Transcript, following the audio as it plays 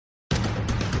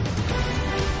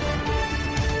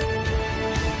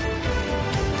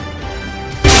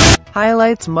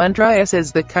highlights Muntra S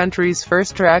as the country's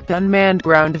first tracked unmanned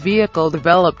ground vehicle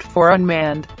developed for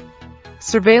unmanned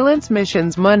surveillance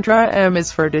missions. Muntra M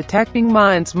is for detecting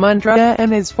mines. Muntra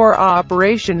N is for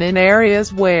operation in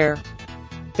areas where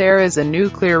there is a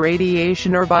nuclear,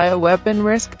 radiation or bioweapon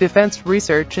risk. Defense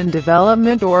Research and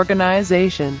Development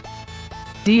Organization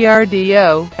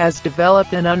DRDO has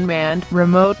developed an unmanned,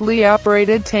 remotely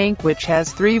operated tank which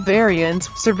has three variants: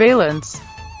 surveillance,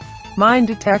 mine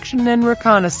detection and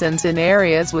reconnaissance in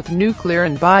areas with nuclear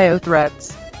and bio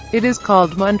threats. It is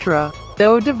called Muntra,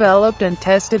 though developed and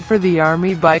tested for the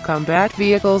Army by Combat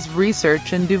Vehicles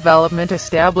Research and Development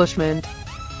Establishment.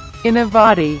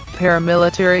 Innovati,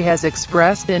 paramilitary, has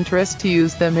expressed interest to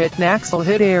use them at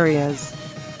Naxal-hit areas.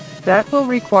 That will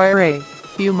require a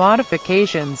few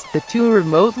modifications. The two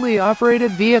remotely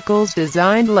operated vehicles,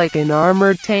 designed like an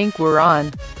armored tank, were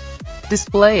on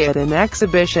display at an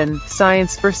exhibition,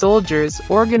 Science for Soldiers,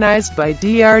 organized by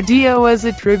DRDO as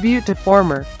a tribute to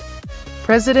former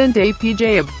President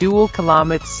APJ Abdul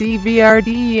Kalam at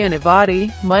CVRDE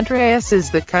Innovati. Muntra S is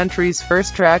the country's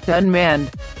first tracked unmanned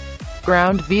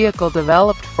ground vehicle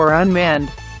developed for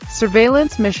unmanned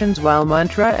surveillance missions, while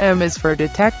Muntra M is for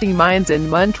detecting mines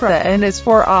and Muntra N is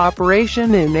for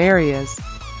operation in areas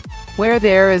where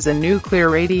there is a nuclear,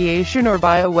 radiation or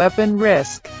bioweapon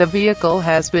risk. The vehicle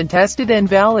has been tested and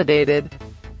validated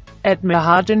at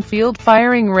Mahajan Field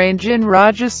Firing Range in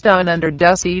Rajasthan under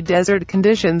dusty desert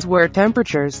conditions where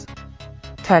temperatures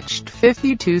touched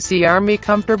 52°C. Army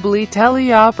comfortably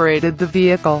teleoperated the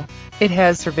vehicle. It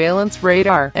has surveillance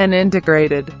radar, an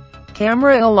integrated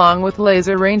camera along with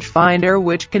laser rangefinder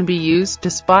which can be used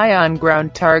to spy on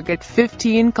ground target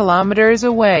 15 kilometers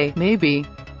away, maybe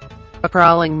a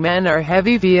crawling men or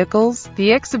heavy vehicles.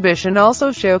 The exhibition also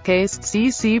showcased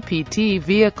CCPT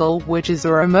vehicle, which is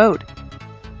a remote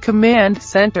command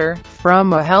center,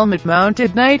 from a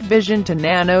helmet-mounted night vision to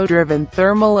nano-driven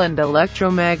thermal and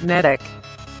electromagnetic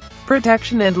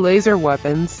protection and laser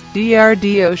weapons.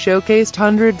 DRDO showcased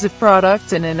hundreds of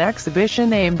products in an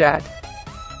exhibition aimed at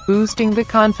boosting the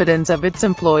confidence of its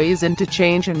employees and to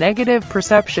change a negative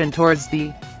perception towards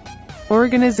the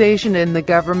organization in the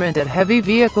government at Heavy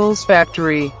Vehicles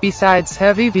Factory. Besides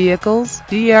heavy vehicles,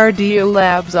 DRDO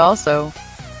Labs also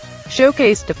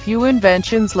showcased a few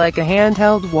inventions like a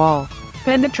handheld wall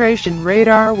penetration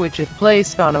radar which, if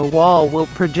placed on a wall, will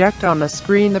project on a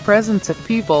screen the presence of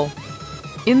people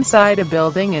inside a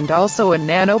building, and also a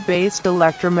nano-based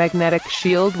electromagnetic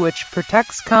shield which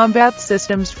protects combat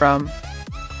systems from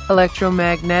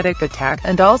electromagnetic attack,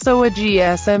 and also a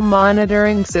GSM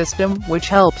monitoring system which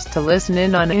helps to listen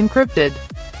in on encrypted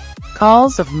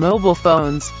calls of mobile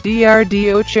phones.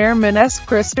 DRDO Chairman S.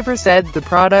 Christopher said the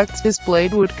products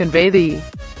displayed would convey the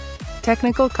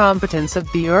technical competence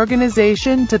of the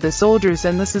organization to the soldiers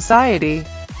and the society.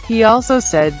 He also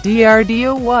said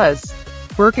DRDO was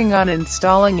working on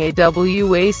installing a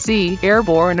WAC,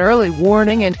 Airborne Early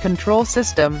Warning and Control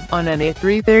System, on an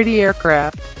A330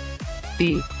 aircraft.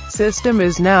 The system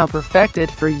is now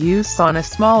perfected for use on a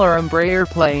smaller Embraer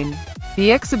plane.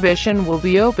 The exhibition will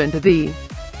be open to the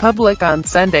public on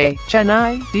Sunday.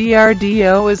 Chennai,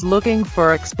 DRDO is looking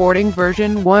for exporting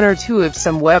version 1 or 2 of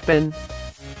some weapon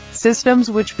systems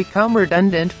which become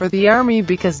redundant for the Army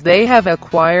because they have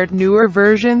acquired newer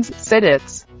versions, said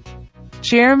its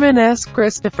Chairman S.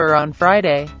 Christopher on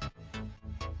Friday.